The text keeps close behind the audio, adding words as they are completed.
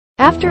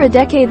After a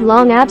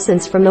decade-long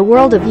absence from the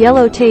world of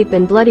yellow tape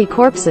and bloody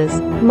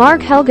corpses,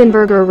 Marg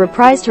Helgenberger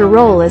reprised her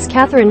role as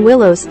Catherine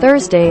Willows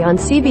Thursday on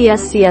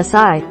CBS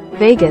CSI,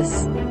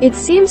 Vegas. It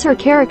seems her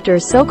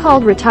character's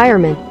so-called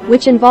retirement,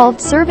 which involved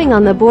serving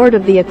on the board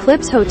of the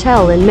Eclipse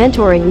Hotel and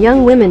mentoring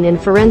young women in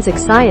forensic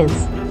science,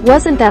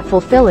 wasn't that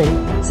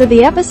fulfilling. So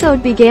the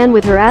episode began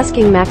with her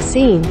asking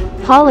Maxine,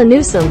 Paula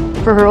Newsome,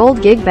 for her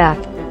old gig back.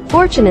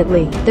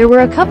 Fortunately, there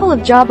were a couple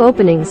of job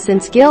openings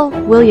since Gil,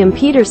 William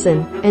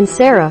Petersen, and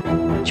Sara,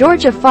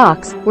 Jorja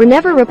Fox, were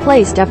never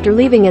replaced after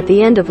leaving at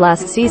the end of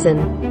last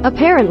season.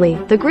 Apparently,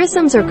 the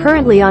Grissoms are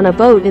currently on a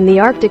boat in the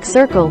Arctic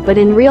Circle, but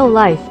in real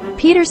life,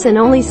 Petersen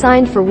only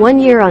signed for 1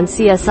 year on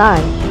CSI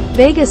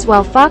Vegas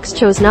while Fox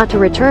chose not to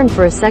return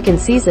for a second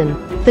season.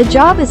 The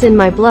job is in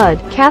my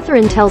blood,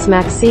 Catherine tells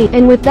Maxine,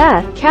 and with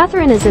that,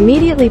 Catherine is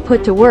immediately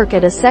put to work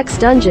at a sex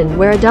dungeon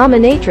where a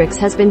dominatrix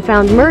has been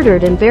found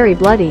murdered and very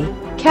bloody.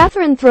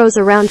 Catherine throws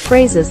around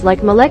phrases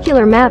like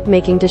molecular map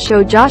making to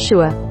show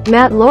Joshua,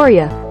 Matt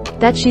Lauria,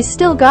 that she's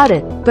still got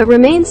it, but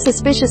remains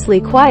suspiciously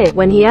quiet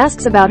when he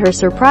asks about her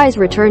surprise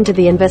return to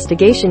the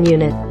investigation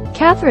unit.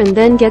 Catherine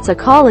then gets a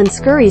call and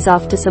scurries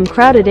off to some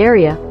crowded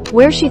area,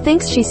 where she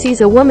thinks she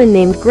sees a woman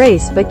named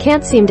Grace but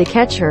can't seem to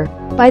catch her.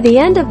 By the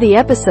end of the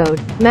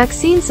episode,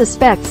 Maxine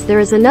suspects there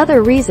is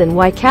another reason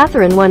why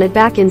Catherine wanted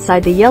back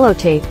inside the yellow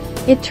tape.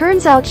 It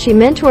turns out she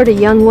mentored a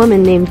young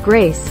woman named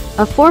Grace,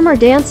 a former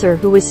dancer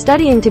who was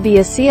studying to be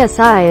a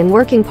CSI and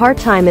working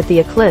part-time at the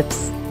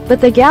Eclipse.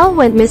 But the gal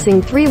went missing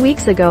 3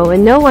 weeks ago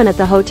and no one at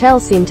the hotel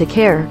seemed to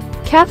care.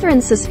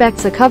 Catherine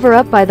suspects a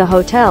cover-up by the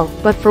hotel,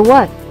 but for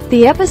what?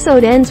 The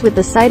episode ends with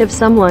the sight of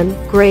someone,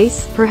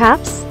 Grace,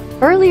 perhaps?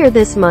 Earlier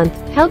this month,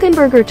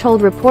 Helgenberger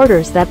told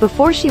reporters that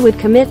before she would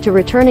commit to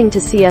returning to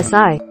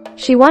CSI,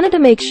 she wanted to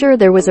make sure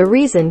there was a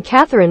reason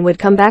Catherine would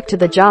come back to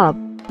the job.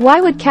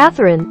 Why would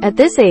Catherine, at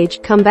this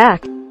age, come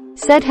back?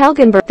 Said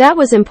Helgenberger, that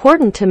was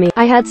important to me.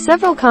 I had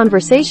several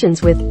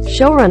conversations with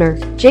showrunner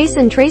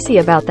Jason Tracey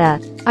about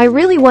that. I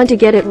really want to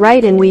get it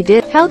right and we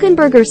did.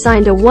 Helgenberger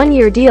signed a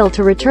 1-year deal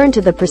to return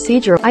to the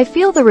procedural. I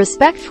feel the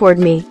respect toward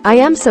me. I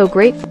am so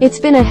grateful. It's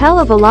been a hell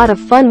of a lot of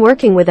fun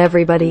working with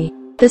everybody.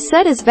 The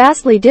set is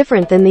vastly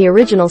different than the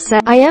original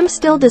set. I am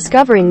still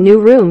discovering new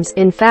rooms,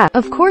 in fact.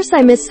 Of course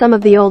I miss some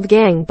of the old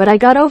gang, but I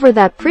got over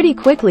that pretty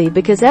quickly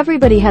because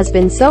everybody has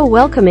been so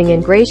welcoming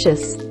and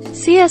gracious.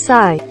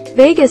 CSI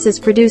Vegas is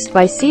produced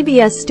by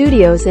CBS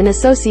Studios in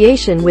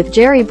association with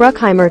Jerry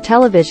Bruckheimer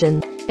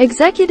Television.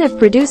 Executive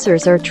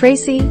producers are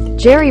Tracey,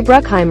 Jerry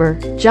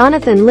Bruckheimer,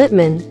 Jonathan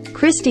Littman,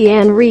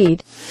 ChristiAnne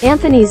Reed,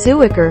 Anthony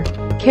Zuiker,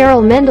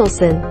 Carol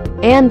Mendelsohn,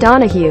 Ann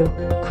Donahue,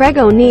 Craig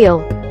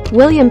O'Neill,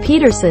 William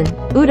Petersen,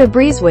 Uta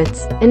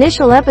Briesewitz,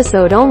 initial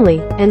episode only,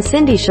 and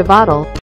Cindy Chvatal.